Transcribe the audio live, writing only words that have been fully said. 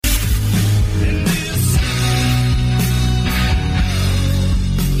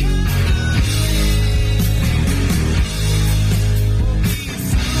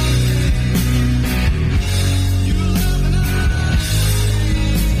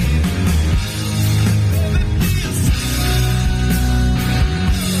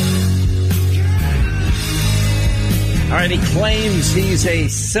claims he's a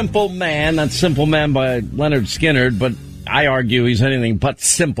simple man. That's Simple Man by Leonard Skinner, but I argue he's anything but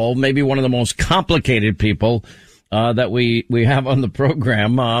simple. Maybe one of the most complicated people that we have on the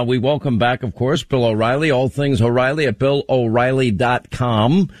program. We welcome back, of course, Bill O'Reilly. All things O'Reilly at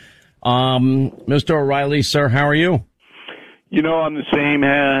BillO'Reilly.com. Mr. O'Reilly, sir, how are you? You know, I'm the same,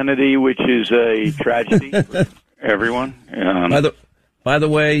 Hannity, which is a tragedy for everyone. By the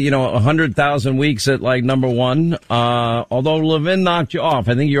way, you know, 100,000 weeks at like number one. Although Levin knocked you off,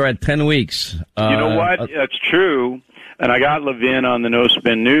 I think you're at 10 weeks. You know what? That's true. And I got Levin on the No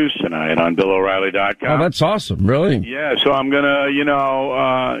Spin News tonight on BillO'Reilly.com. Oh, that's awesome. Really? Yeah, so I'm going to,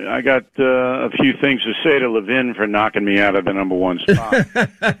 I got a few things to say to Levin for knocking me out of the number one spot.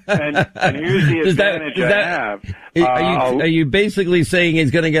 and here's the advantage I have. Are you basically saying he's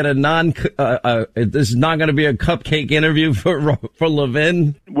going to get this is not going to be a cupcake interview for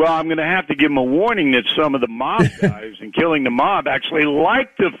Levin? Well, I'm going to have to give him a warning that some of the mob guys and Killing the Mob actually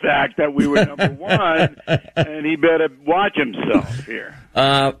liked the fact that we were number one, and he better watch himself here.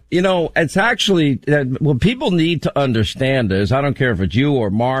 It's actually what people need to understand is, I don't care if it's you or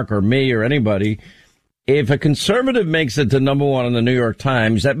Mark or me or anybody, if a conservative makes it to number one in the New York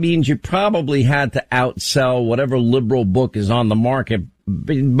Times, that means you probably had to outsell whatever liberal book is on the market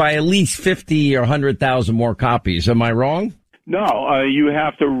by at least 50 or 100,000 more copies. Am I wrong? No, you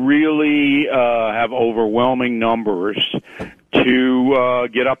have to really have overwhelming numbers to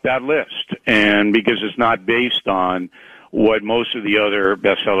get up that list, and because it's not based on what most of the other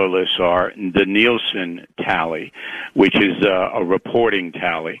bestseller lists are, the Nielsen tally, which is a reporting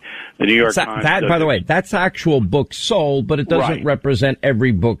tally. The New York Times. By the way, that's actual books sold, but it doesn't represent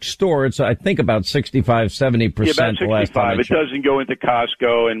every bookstore. It's, I think, about 65, 70%. Yeah, about 65. It doesn't go into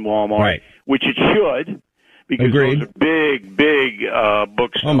Costco and Walmart, which it should. Because Agreed. Those are big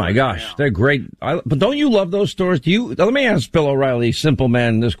bookstores. Oh, my gosh. They're great. But don't you love those stores? Let me ask Bill O'Reilly, Simple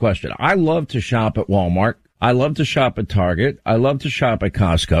Man, this question. I love to shop at Walmart. I love to shop at Target. I love to shop at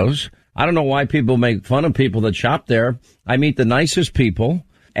Costco's. I don't know why people make fun of people that shop there. I meet the nicest people,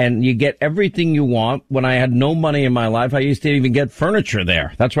 and you get everything you want. When I had no money in my life, I used to even get furniture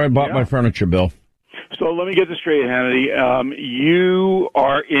there. That's where I bought my furniture, Bill. So let me get this straight, Hannity. You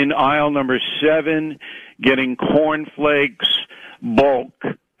are in aisle number 7 getting cornflakes bulk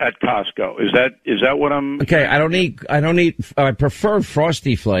at Costco. Is that what I'm... Okay, I prefer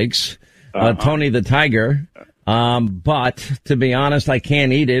Frosty Flakes, Tony the Tiger. But to be honest, I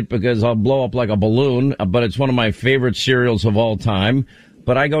can't eat it because I'll blow up like a balloon, but it's one of my favorite cereals of all time.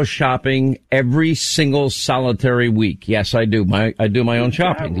 But I go shopping every single solitary week. Yes, I do. I do my own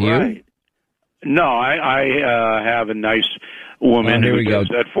shopping. Do you? No, I have a nice woman who does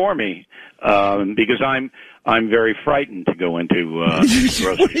that for me, because I'm very frightened to go into grocery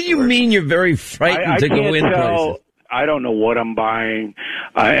stores. What do you mean you're very frightened to go in places? I don't know what I'm buying,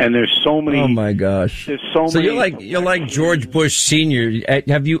 and there's so many. Oh my gosh! There's so many. So you're like George Bush Sr.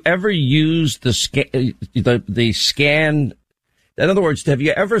 Have you ever used the scan? In other words, have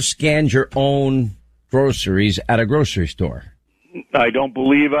you ever scanned your own groceries at a grocery store? I don't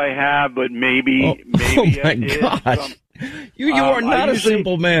believe I have, but maybe. Oh my gosh! You are not a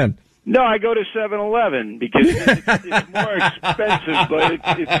simple man. No, I go to 7-Eleven because it's more expensive,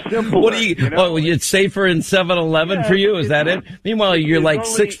 but it's simpler. What do you? Oh, it's safer in 7-Eleven for you? Is that it? Meanwhile, you're like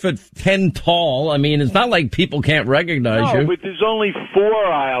 6'10" tall. I mean, it's not like people can't recognize you. No, but there's only 4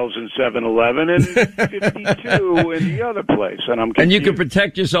 aisles in 7-Eleven and 52 in the other place, and I'm confused. And you can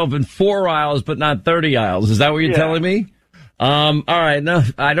protect yourself in 4 aisles, but not 30 aisles. Is that what you're telling me? All right. No,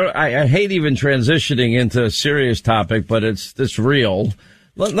 I hate even transitioning into a serious topic, but it's real.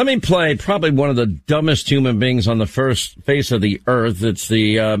 Let me play probably one of the dumbest human beings on the face of the earth. It's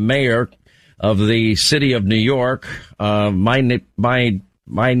the mayor of the city of New York. My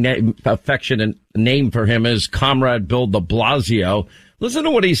affectionate name for him is Comrade Bill de Blasio. Listen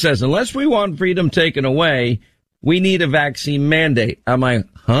to what he says. Unless we want freedom taken away, we need a vaccine mandate. I'm like,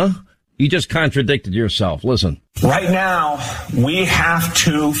 huh? You just contradicted yourself. Listen. Right now, we have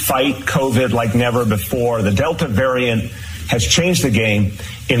to fight COVID like never before. The Delta variant has changed the game.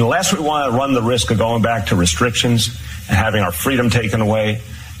 Unless we want to run the risk of going back to restrictions and having our freedom taken away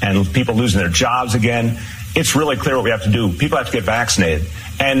and people losing their jobs again, it's really clear what we have to do. People have to get vaccinated.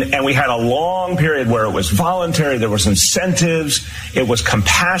 And we had a long period where it was voluntary, there was incentives, it was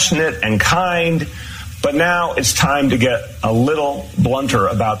compassionate and kind. But now it's time to get a little blunter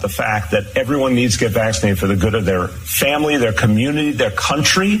about the fact that everyone needs to get vaccinated for the good of their family, their community, their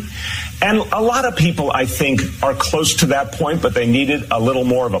country. And a lot of people, I think, are close to that point, but they needed a little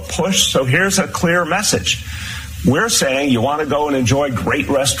more of a push. So here's a clear message. We're saying you want to go and enjoy great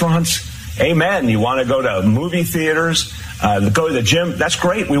restaurants? Amen. You want to go to movie theaters? go to the gym. That's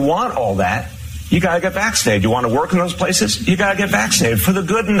great. We want all that. You got to get vaccinated. You want to work in those places? You got to get vaccinated for the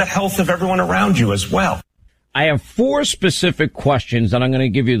good and the health of everyone around you as well. I have 4 specific questions, and I'm going to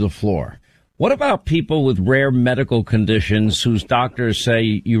give you the floor. What about people with rare medical conditions whose doctors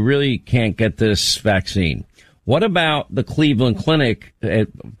say you really can't get this vaccine? What about the Cleveland Clinic, a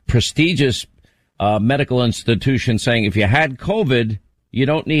prestigious medical institution, saying if you had COVID, you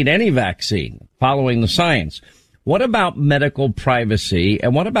don't need any vaccine, following the science? What about medical privacy?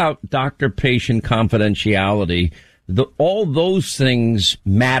 And what about doctor-patient confidentiality? All those things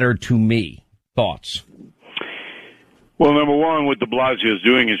matter to me. Thoughts? Well, number one, what de Blasio is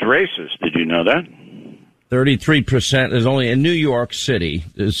doing is racist. Did you know that? 33%. There's only in New York City,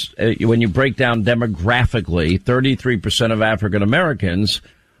 when you break down demographically, 33% of African Americans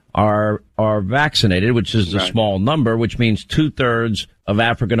are vaccinated, which is a small number, which means 2/3 of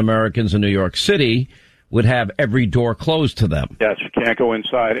African Americans in New York City would have every door closed to them. Yes, you can't go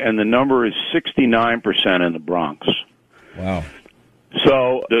inside. And the number is 69% in the Bronx. Wow.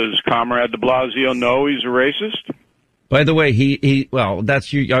 So does Comrade de Blasio know he's a racist? By the way, well,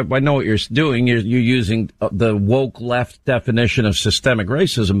 that's you. I know what you're doing. You're using the woke left definition of systemic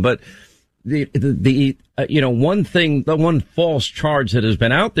racism, but the one false charge that has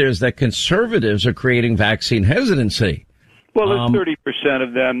been out there is that conservatives are creating vaccine hesitancy. Well, there's 30%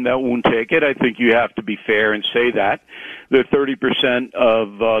 of them that won't take it. I think you have to be fair and say that. The 30%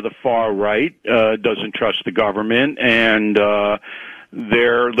 of the far right doesn't trust the government, and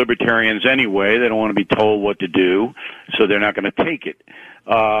they're libertarians anyway. They don't want to be told what to do, so they're not going to take it.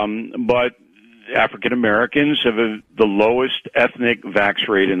 But African Americans have the lowest ethnic vax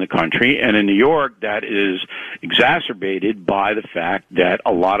rate in the country, and in New York, that is exacerbated by the fact that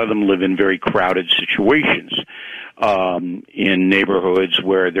a lot of them live in very crowded situations. In neighborhoods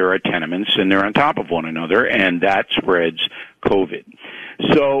where there are tenements and they're on top of one another, and that spreads COVID.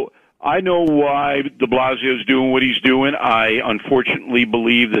 So I know why de Blasio is doing what he's doing. I unfortunately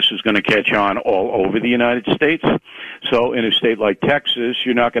believe this is going to catch on all over the United States. So in a state like Texas,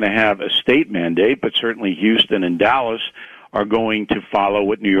 you're not going to have a state mandate, but certainly Houston and Dallas are going to follow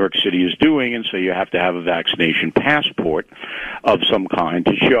what New York City is doing, and so you have to have a vaccination passport of some kind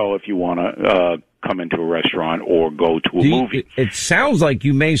to show if you want to come into a restaurant or go to a movie. It sounds like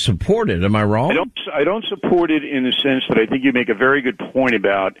you may support it. Am I wrong? I don't support it in the sense that I think you make a very good point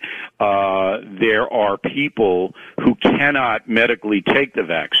about there are people who cannot medically take the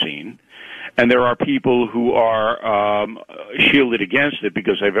vaccine, and there are people who are shielded against it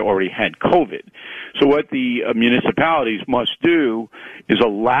because they've already had COVID. So what the municipalities must do is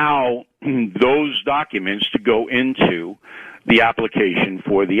allow those documents to go into the application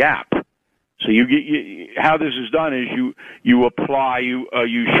for the app. So how this is done is you apply,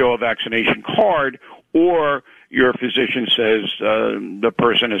 you show a vaccination card, or your physician says the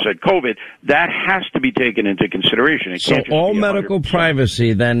person has had COVID. That has to be taken into consideration. It can't just all be 100%. medical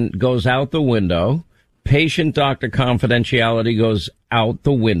privacy then goes out the window. Patient-doctor confidentiality goes out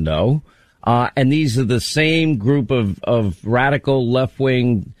the window. And these are the same group of radical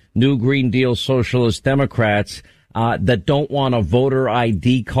left-wing New Green Deal socialist Democrats that don't want a voter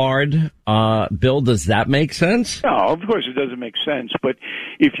ID card. Bill, does that make sense? No, of course it doesn't make sense. But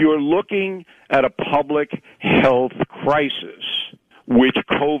if you're looking at a public health crisis, which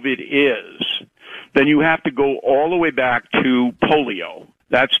COVID is, then you have to go all the way back to polio.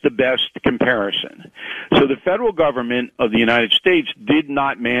 That's the best comparison. So the federal government of the United States did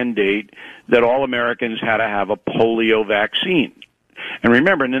not mandate that all Americans had to have a polio vaccine. And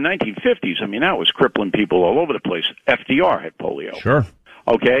remember, in the 1950s, I mean, that was crippling people all over the place. FDR had polio. Sure.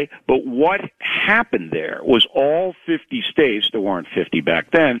 Okay? But what happened there was all 50 states, there weren't 50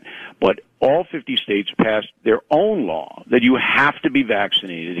 back then, but all 50 states passed their own law that you have to be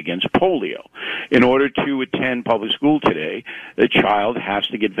vaccinated against polio. In order to attend public school today, the child has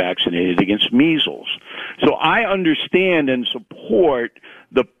to get vaccinated against measles. So I understand and support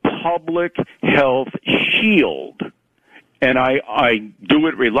the public health shield. And I do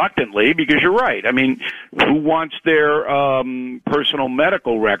it reluctantly because you're right. I mean, who wants their personal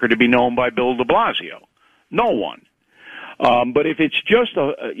medical record to be known by Bill de Blasio? No one. But if it's just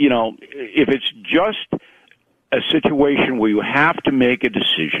if it's just a situation where you have to make a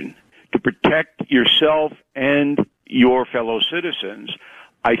decision to protect yourself and your fellow citizens,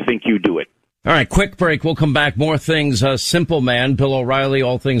 I think you do it. All right, quick break. We'll come back. More things. Simple Man, Bill O'Reilly,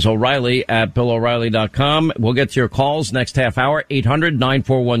 all things O'Reilly at BillO'Reilly.com. We'll get to your calls next half hour.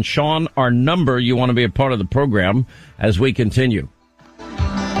 800-941-SEAN, our number. You want to be a part of the program as we continue.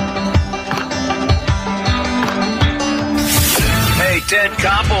 Hey, Ted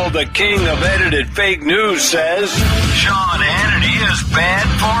Koppel, the king of edited fake news, says Sean Hannity is bad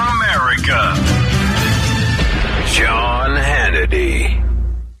for America. Sean Hannity.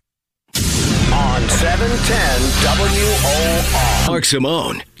 On 710 WOR. Mark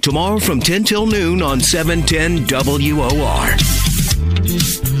Simone. Tomorrow from 10 till noon on 710 WOR.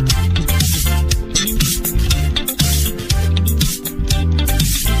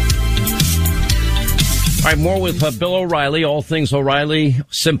 All right, more with Bill O'Reilly, all things O'Reilly,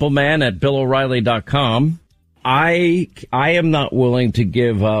 simple man at BillO'Reilly.com. I am not willing to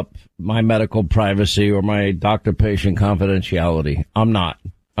give up my medical privacy or my doctor-patient confidentiality. I'm not.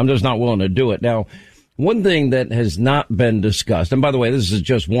 I'm just not willing to do it. Now, one thing that has not been discussed, and by the way, this is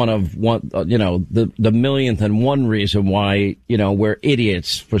just the millionth and one reason why, we're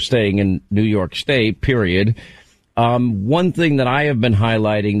idiots for staying in New York State, period. One thing that I have been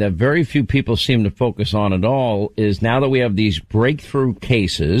highlighting that very few people seem to focus on at all is now that we have these breakthrough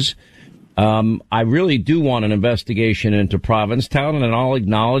cases, I really do want an investigation into Provincetown, and I'll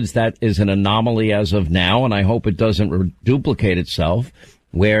acknowledge that is an anomaly as of now, and I hope it doesn't duplicate itself,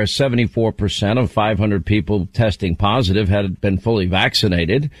 where 74% of 500 people testing positive had been fully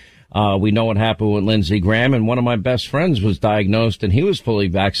vaccinated. We know what happened with Lindsey Graham, and one of my best friends was diagnosed, and he was fully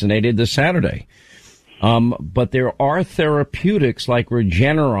vaccinated this Saturday. But there are therapeutics like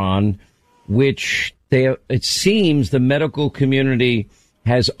Regeneron, which it seems the medical community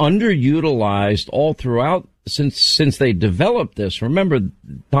has underutilized all throughout since they developed this. Remember,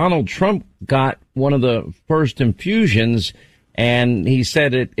 Donald Trump got one of the first infusions, and he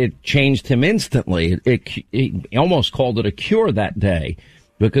said it changed him instantly. He almost called it a cure that day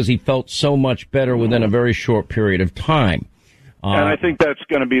because he felt so much better within a very short period of time. And I think that's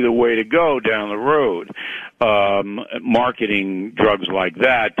going to be the way to go down the road, marketing drugs like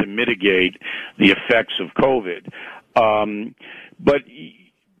that to mitigate the effects of COVID. But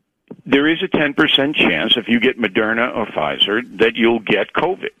there is a 10% chance if you get Moderna or Pfizer that you'll get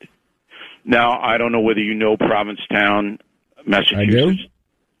COVID. Now, I don't know whether you know Provincetown, Massachusetts.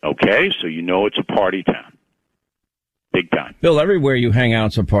 I do. Okay, so you know it's a party town. Big time. Bill, everywhere you hang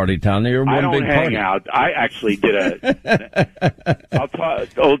out's a party town. You're one I don't big hang party. out. I actually did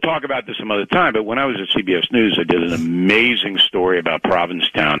we'll talk about this some other time, but when I was at CBS News, I did an amazing story about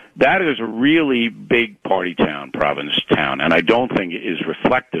Provincetown. That is a really big party town, Provincetown, and I don't think it is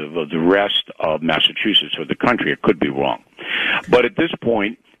reflective of the rest of Massachusetts or the country. It could be wrong. But at this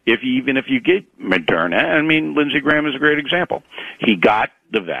point, even if you get Moderna, I mean, Lindsey Graham is a great example. He got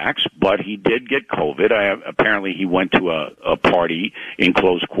the vax, but he did get COVID. Apparently he went to a party in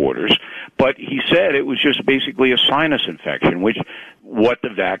close quarters, but he said it was just basically a sinus infection, which what the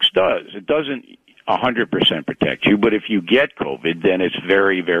vax does. It doesn't 100% protect you, but if you get COVID, then it's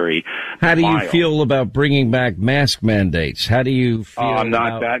very, very How do you mild. feel about bringing back mask mandates? How do you feel I'm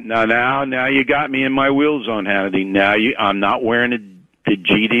not that. Now you got me in my wheel zone, Hannity. I'm not wearing the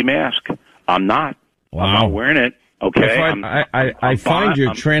GD mask. I'm not. Wow. I'm not wearing it. Okay. I find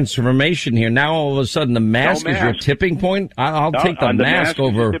your transformation here. Now all of a sudden the mask is your tipping point. I'll take the mask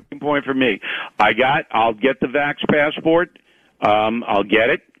over. Is the tipping point for me. I'll get the vax passport. I'll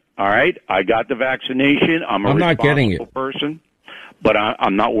get it. All right. I got the vaccination. I'm not getting it. Person, but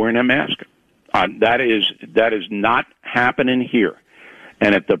I'm not wearing a mask. That is not happening here.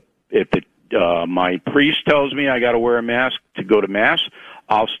 And if my priest tells me I got to wear a mask to go to mass,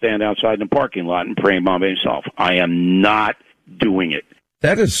 I'll stand outside in the parking lot and pray by myself. I am not doing it.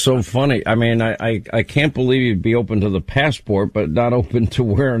 That is so funny. I mean, I can't believe you'd be open to the passport, but not open to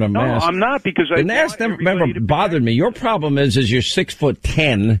wearing a mask. No, I'm not, because the mask never bothered me. Your problem is you're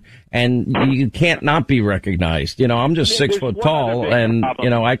 6'10" and you can't not be recognized. I'm just 6 foot tall, and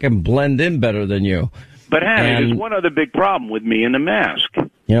I can blend in better than you. But Hannah, there's one other big problem with me in the mask.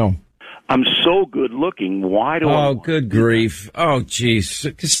 I'm so good looking. Why do I? Oh, good grief! Oh,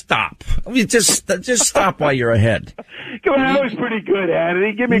 jeez! Just stop. I mean, just stop while you're ahead. Come on, that was pretty good,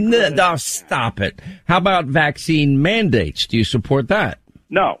 Anthony. Give me credit. No, stop it. How about vaccine mandates? Do you support that?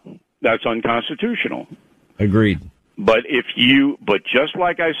 No, that's unconstitutional. Agreed. But just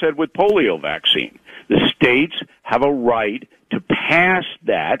like I said with polio vaccine, the states have a right to pass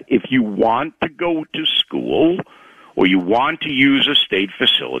that if you want to go to school or you want to use a state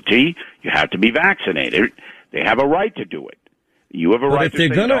facility, you have to be vaccinated. They have a right to do it. You have a right to say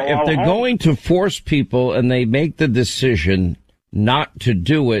no. If they're going to force people and they make the decision not to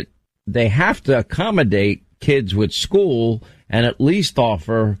do it, they have to accommodate kids with school and at least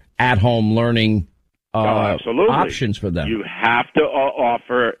offer at-home learning absolutely. options for them. You have to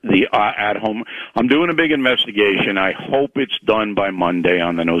offer the at-home. I'm doing a big investigation. I hope it's done by Monday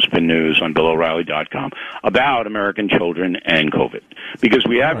on the Nosepin News on BillO'Reilly.com about American children and COVID, because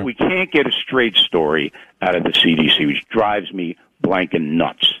we can't get a straight story out of the CDC, which drives me blanking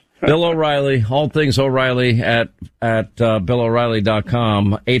nuts. Bill O'Reilly, all things O'Reilly at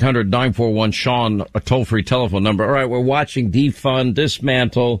BillO'Reilly.com, 800-941-SEAN, a toll-free telephone number. All right, we're watching defund,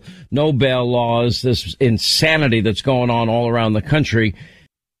 dismantle, no bail laws, this insanity that's going on all around the country.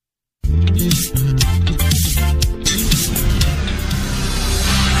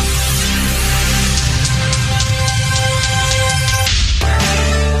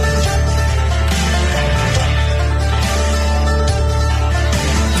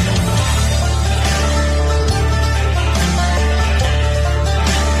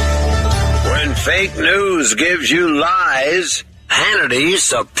 Fake news gives you lies. Hannity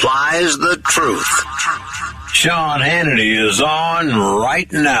supplies the truth. Sean Hannity is on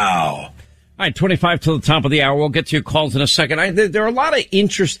right now. All right, 25 to the top of the hour. We'll get to your calls in a second. There are a lot of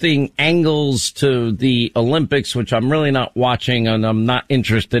interesting angles to the Olympics, which I'm really not watching and I'm not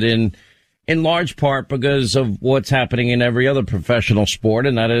interested in large part because of what's happening in every other professional sport,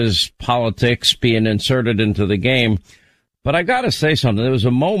 and that is politics being inserted into the game. But I got to say something. There was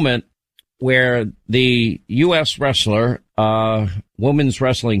a moment where the U.S. wrestler, women's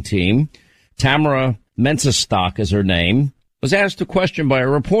wrestling team, Tamara Mensah-Stock is her name, was asked a question by a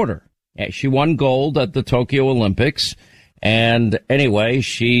reporter. She won gold at the Tokyo Olympics. And anyway,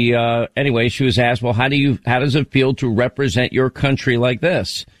 she was asked, well, how does it feel to represent your country like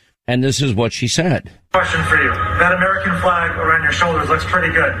this? And this is what she said. Question for you. That American flag around your shoulders looks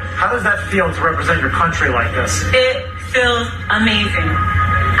pretty good. How does that feel to represent your country like this? It feels amazing.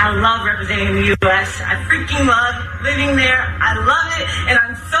 I love representing the U.S. I freaking love living there. I love it, and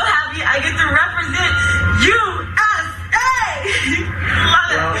I'm so happy I get to represent USA. Love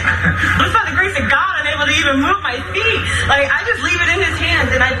it. Just by the grace of God, I'm able to even move my feet. Like, I just leave it in His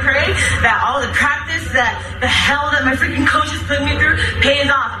hands, and I pray that all the practice, that the hell that my freaking coaches put me through pays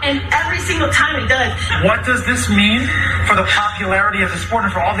off, and every single time it does. What does this mean for the popularity of the sport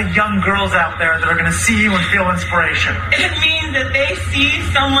and for all the young girls out there that are going to see you and feel inspiration? It means that they see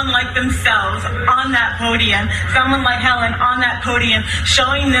someone like themselves on that podium, someone like Helen on that podium,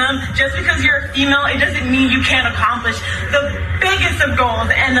 showing them just because you're a female, it doesn't mean you can't accomplish the biggest of goals.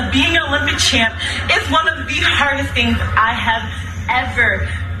 And being an Olympic champ is one of the hardest things I have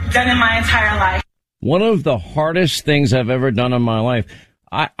ever done in my entire life. One of the hardest things I've ever done in my life.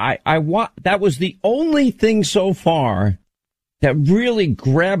 That was the only thing so far that really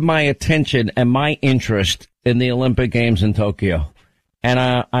grabbed my attention and my interest in the Olympic Games in Tokyo. And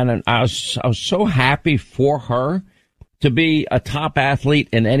I was so happy for her to be a top athlete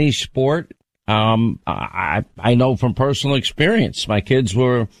in any sport. I know from personal experience, my kids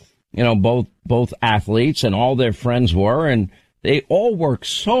were, both athletes, and all their friends were, and they all work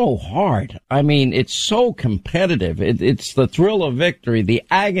so hard. I mean, it's so competitive. It's the thrill of victory, the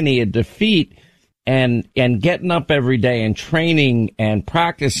agony of defeat, and getting up every day and training and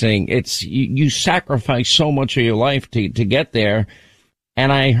practicing. It's, you sacrifice so much of your life to get there.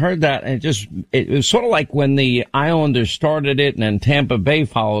 And I heard that, and it was sort of like when the Islanders started it and then Tampa Bay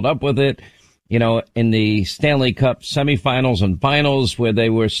followed up with it, in the Stanley Cup semifinals and finals, where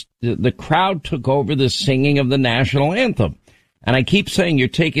the crowd took over the singing of the national anthem. And I keep saying you're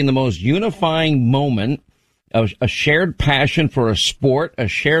taking the most unifying moment of a shared passion for a sport, a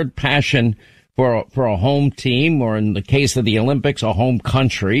shared passion for a home team, or in the case of the Olympics, a home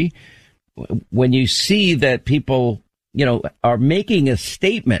country. When you see that people, are making a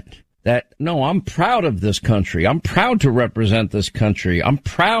statement that, no, I'm proud of this country. I'm proud to represent this country. I'm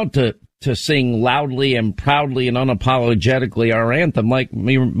proud to sing loudly and proudly and unapologetically our anthem, like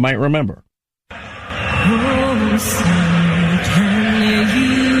you might remember. Oh, son, can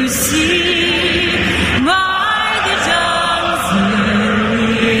you see by the dawn's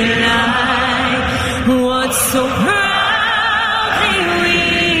early light what so proudly we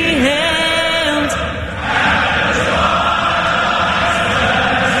hailed?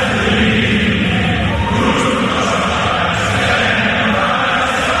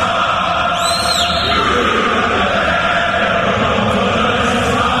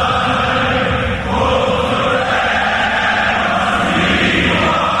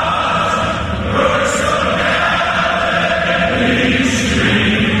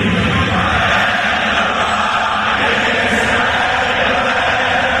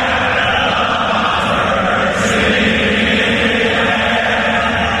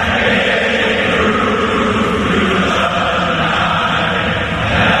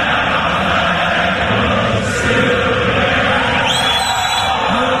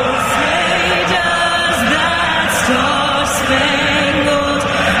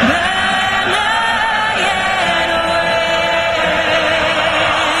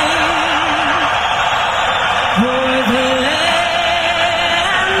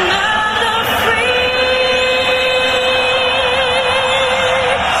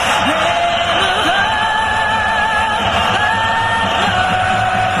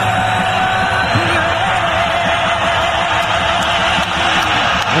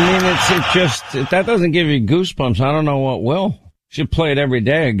 if that doesn't give you goosebumps, I don't know what will. Should play it every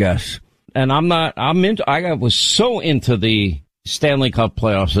day, I guess. And I was so into the Stanley Cup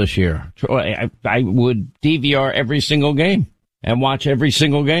playoffs this year. I would DVR every single game and watch every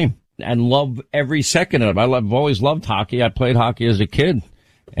single game and love every second of it. I've always loved hockey. I played hockey as a kid.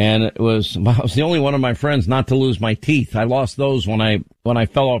 And I was the only one of my friends not to lose my teeth. I lost those when I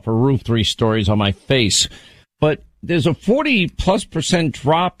fell off a roof 3 stories on my face. But there's a 40+%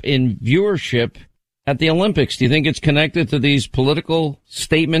 drop in viewership at the Olympics. Do you think it's connected to these political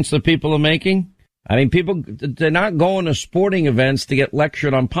statements that people are making? I mean, they're not going to sporting events to get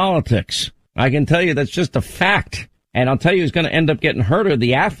lectured on politics. I can tell you that's just a fact. And I'll tell you who's going to end up getting hurt are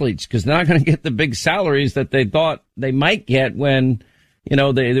the athletes, because they're not going to get the big salaries that they thought they might get when,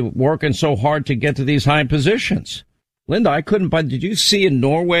 they're working so hard to get to these high positions. Linda, did you see in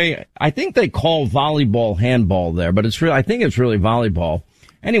Norway? I think they call volleyball handball there, but I think it's really volleyball.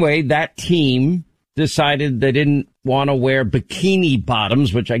 Anyway, that team decided they didn't want to wear bikini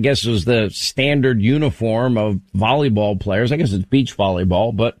bottoms, which I guess is the standard uniform of volleyball players. I guess it's beach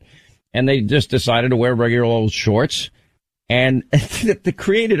volleyball, and they just decided to wear regular old shorts. And they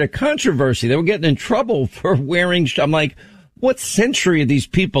created a controversy. They were getting in trouble for wearing, I'm like, what century are these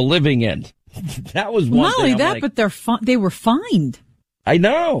people living in? That was one Not thing. only that, but they were fined. I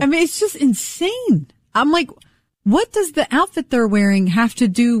know. I mean, it's just insane. I'm like, what does the outfit they're wearing have to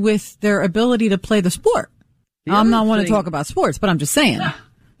do with their ability to play the sport? I'm not one to talk about sports, but I'm just saying.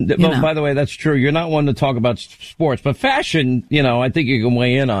 By the way, that's true. You're not one to talk about sports, but fashion, I think you can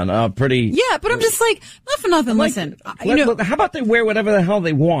weigh in on pretty. Yeah, but I'm just like, not for nothing. Listen, how about they wear whatever the hell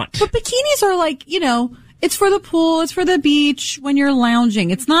they want? But bikinis are like, it's for the pool, it's for the beach when you're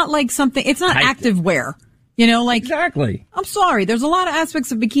lounging. It's not like something, it's not active wear. Exactly. I'm sorry. There's a lot of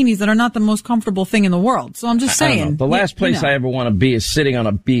aspects of bikinis that are not the most comfortable thing in the world. So I'm just saying. The last place I ever want to be is sitting on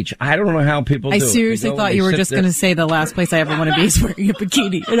a beach. I don't know how people do it. I seriously thought you were just going to say the last place I ever want to be is wearing a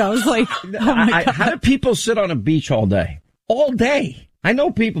bikini. And I was like, oh my God. How do people sit on a beach all day? All day. I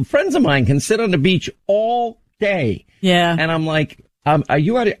know friends of mine can sit on the beach all day. Yeah. And I'm like, are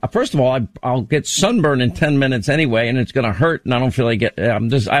you ready? First of all, I'll get sunburned in 10 minutes anyway, and it's going to hurt, and I don't feel like it.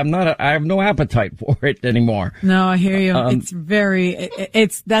 I have no appetite for it anymore. No, I hear you.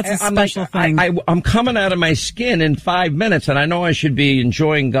 That's a special thing. I'm coming out of my skin in 5 minutes, and I know I should be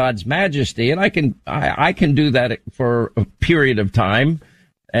enjoying God's majesty, and I can do that for a period of time.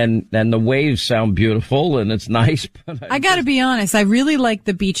 And the waves sound beautiful, and it's nice. But I got to be honest. I really like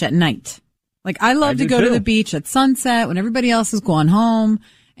the beach at night. Like, I love to go to the beach at sunset when everybody else has gone home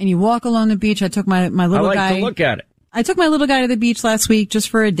and you walk along the beach. I took my little guy. I like to look at it. I took my little guy to the beach last week just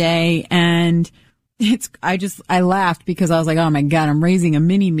for a day, and I laughed because I was like, oh my God, I'm raising a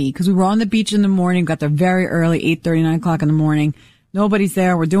mini me, because we were on the beach in the morning, got there very early, 8:30, 9 o'clock in the morning. Nobody's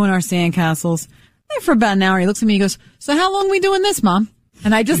there. We're doing our sandcastles. And for about an hour, he looks at me, he goes, so how long are we doing this, Mom?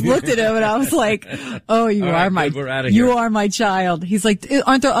 And I just looked at him and I was like, oh, you are my child. He's like,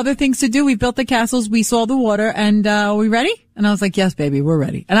 aren't there other things to do? We built the castles. We saw the water, and, are we ready? And I was like, yes, baby, we're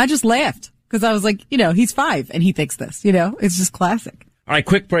ready. And I just laughed because I was like, he's 5 and he thinks this, it's just classic. All right,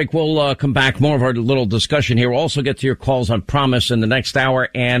 quick break. We'll come back. More of our little discussion here. We'll also get to your calls on Promise in the next hour.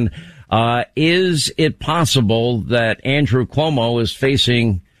 And, is it possible that Andrew Cuomo is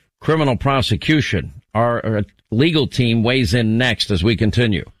facing criminal prosecution? Our legal team weighs in next as we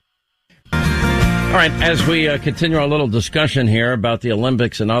continue. All right, as we continue our little discussion here about the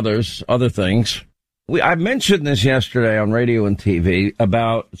Olympics and other things, I mentioned this yesterday on radio and TV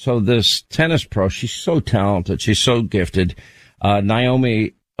about this tennis pro. She's so talented, she's so gifted,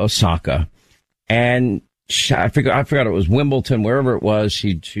 Naomi Osaka, and I forgot it was Wimbledon, wherever it was.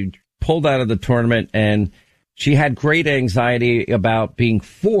 She pulled out of the tournament, and she had great anxiety about being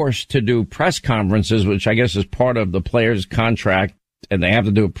forced to do press conferences, which I guess is part of the player's contract, and they have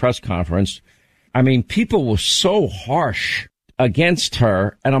to do a press conference. I mean, people were so harsh against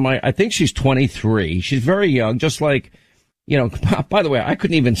her, and I'm like, I think she's 23. She's very young, just like, by the way, I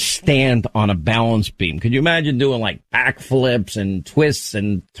couldn't even stand on a balance beam. Could you imagine doing like backflips and twists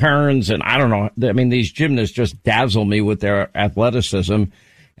and turns? And I don't know. I mean, these gymnasts just dazzle me with their athleticism.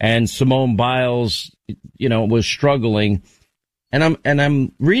 And Simone Biles, was struggling. And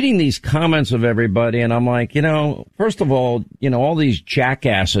I'm reading these comments of everybody, and I'm like, first of all, all these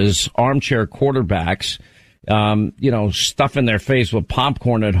jackasses, armchair quarterbacks, stuffing their face with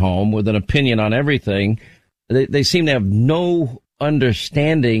popcorn at home with an opinion on everything. They seem to have no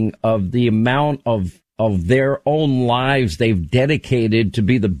understanding of the amount of their own lives they've dedicated to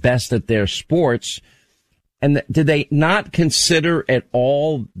be the best at their sports. And did they not consider at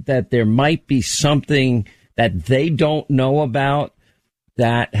all that there might be something that they don't know about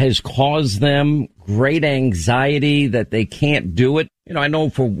that has caused them great anxiety that they can't do it. You know, I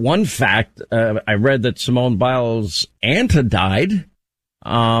know for one fact, I read that Simone Biles' aunt had died.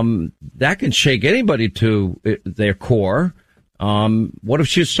 That can shake anybody to their core. What if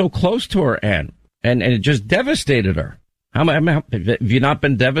she's so close to her aunt and it just devastated her? Have you not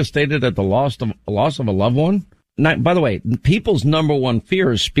been devastated at the loss of a loved one? By the way, people's number one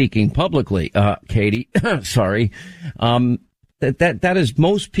fear is speaking publicly, Katie. Sorry. That is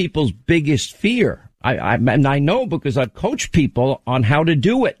most people's biggest fear. And I know because I've coached people on how to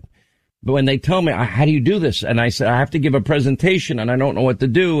do it. But when they tell me, how do you do this? And I say, I have to give a presentation and I don't know what to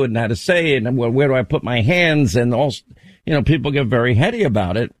do and how to say it and where do I put my hands? And also, you know, people get very heady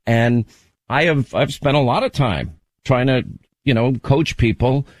about it. And I've spent a lot of time trying to, you know, coach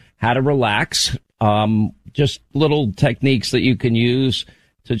people how to relax. Just little techniques that you can use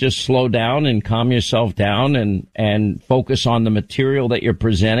to just slow down and calm yourself down and focus on the material that you're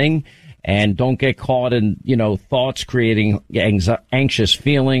presenting. And don't get caught in, you know, thoughts creating anxious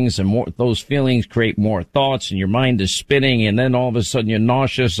feelings, and more, those feelings create more thoughts and your mind is spinning. And then all of a sudden you're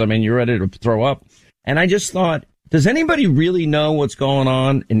nauseous. I mean, you're ready to throw up. And I just thought, does anybody really know what's going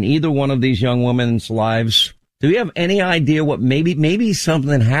on in either one of these young women's lives? Do we have any idea what maybe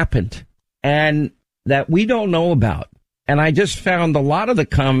something happened and that we don't know about? And I just found a lot of the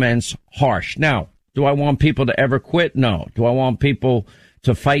comments harsh. Now, do I want people to ever quit? No. Do I want people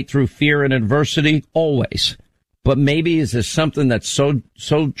to fight through fear and adversity? Always. But maybe is there something that's so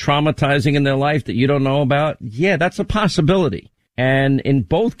traumatizing in their life that you don't know about? Yeah, that's a possibility. And in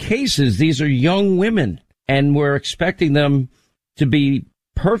both cases, these are young women, and we're expecting them to be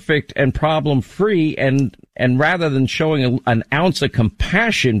perfect and problem free. And rather than showing an ounce of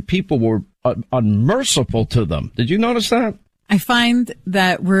compassion, people were unmerciful to them. Did you notice that? I find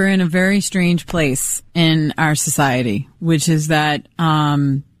that we're in a very strange place in our society, which is that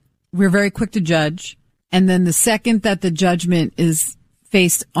we're very quick to judge. And then the second that the judgment is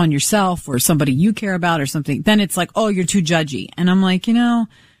faced on yourself or somebody you care about or something, then it's like, oh, you're too judgy. And I'm like, you know,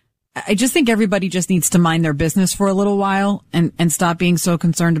 I just think everybody just needs to mind their business for a little while and stop being so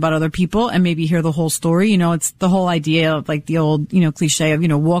concerned about other people and maybe hear the whole story. You know, it's the whole idea of like the old, you know, cliche of, you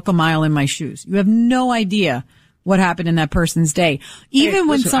know, walk a mile in my shoes. You have no idea what happened in that person's day. Even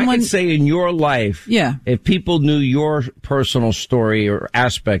when someone, I could say in your life, yeah, if people knew your personal story or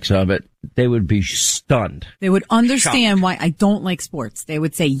aspects of it, they would be stunned. They would understand why I don't like sports. They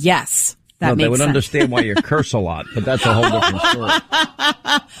would say, yes, that makes sense. They would understand why you curse a lot, but that's a whole different story.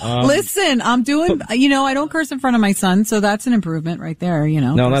 Listen, I'm doing, you know, I don't curse in front of my son, so that's an improvement right there, you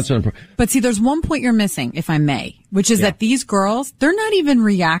know. No, that's an improvement. But see, there's one point you're missing, if I may, which is that these girls, they're not even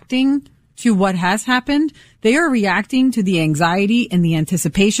reacting to what has happened. They are reacting to the anxiety and the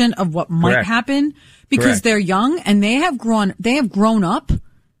anticipation of what might happen because they're young and they have grown up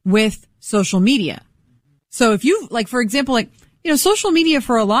with social media. So if you, like, for example, like, you know, social media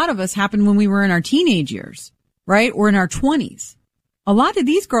for a lot of us happened when we were in our teenage years, right? Or in our 20s. A lot of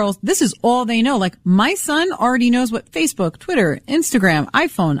these girls, this is all they know. Like, my son already knows what Facebook, Twitter, Instagram,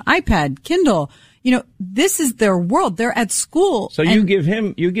 iPhone, iPad, Kindle, you know, this is their world. They're at school. So you give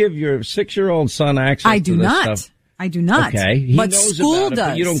your 6-year-old son access to this stuff. I do not. Okay. He but knows school about does.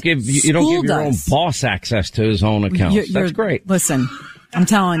 It, but you don't give your own boss access to his own accounts. That's great. Listen, I'm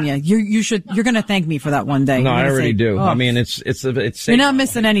telling you, you're going to thank me for that one day. No, I already do. I mean, it's you're not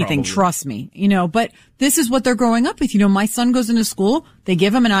missing anything. Probably. Trust me. You know, but this is what they're growing up with. You know, my son goes into school. They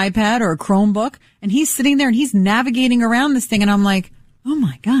give him an iPad or a Chromebook and he's sitting there and he's navigating around this thing. And I'm like, oh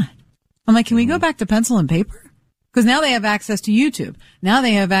my God. I'm like, can we go back to pencil and paper? Because now they have access to YouTube. Now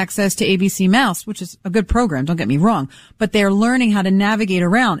they have access to ABC Mouse, which is a good program. Don't get me wrong. But they're learning how to navigate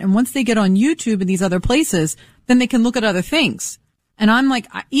around. And once they get on YouTube and these other places, then they can look at other things. And I'm like,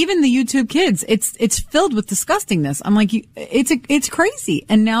 even the YouTube kids, it's filled with disgustingness. I'm like, it's crazy.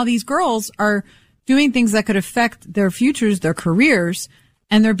 And now these girls are doing things that could affect their futures, their careers,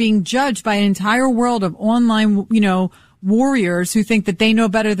 and they're being judged by an entire world of online, you know, warriors who think that they know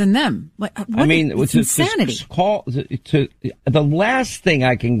better than them. Like, it's insanity. The last thing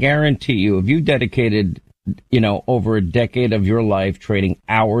I can guarantee you, if you dedicated, you know, over a decade of your life trading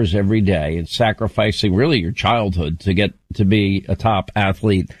hours every day and sacrificing really your childhood to get to be a top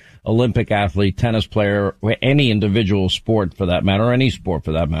athlete, Olympic athlete, tennis player, any individual sport for that matter, any sport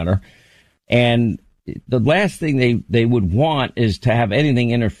for that matter, and the last thing they would want is to have anything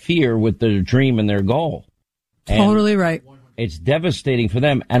interfere with their dream and their goal. Totally right. It's devastating for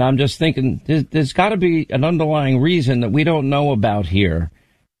them. And I'm just thinking there's got to be an underlying reason that we don't know about here.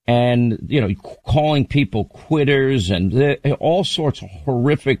 And, you know, calling people quitters and all sorts of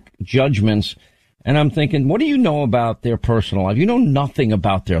horrific judgments And I'm thinking, what do you know about their personal life? You know nothing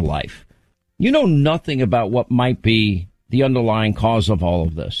about their life. You know nothing about what might be the underlying cause of all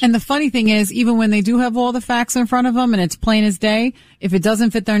of this. And the funny thing is, even when they do have all the facts in front of them and it's plain as day, if it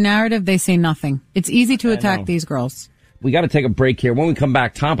doesn't fit their narrative, they say nothing. It's easy to attack these girls. We got to take a break here. When we come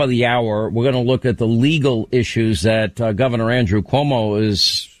back, top of the hour, we're going to look at the legal issues that Governor Andrew Cuomo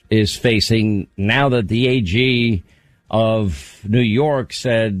is facing now that the AG of New York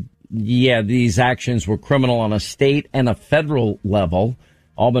said, yeah, these actions were criminal on a state and a federal level.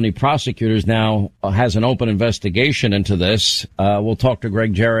 Albany prosecutors now has an open investigation into this. We'll talk to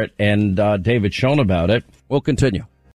Greg Jarrett and David Schoen about it. We'll continue.